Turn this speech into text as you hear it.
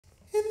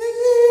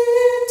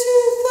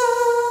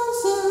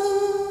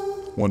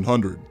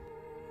100.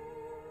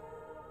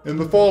 In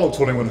the fall of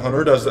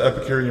 2100, as the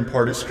Epicurean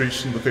party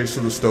screeched in the face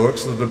of the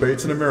Stoics, the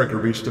debates in America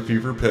reached a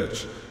fever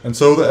pitch. And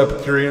so the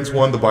Epicureans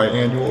won the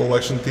biannual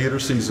election theater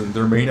season,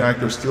 their main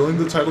actor stealing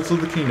the titles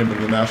of the kingdom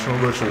in the national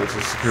ritual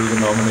to secure the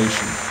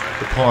nomination.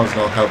 The pawns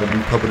now have a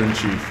new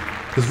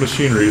puppet-in-chief. His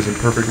machinery is in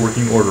perfect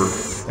working order,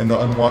 and the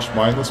unwashed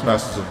mindless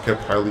masses have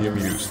kept highly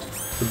amused.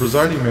 The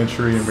presiding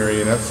manchurian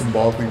marionette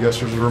symbolically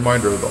gestures a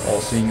reminder of the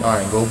all-seeing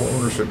eye and global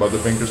ownership by the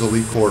Bankers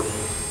Elite Corp.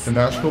 The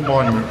national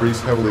monument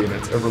breathes heavily in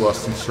its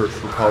everlasting search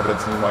for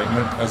providence and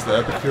enlightenment as the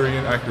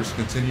Epicurean actors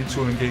continue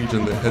to engage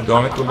in the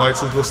hedonic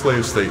delights of the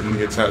slave state and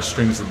the attached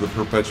strings of the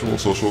perpetual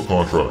social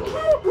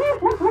contract.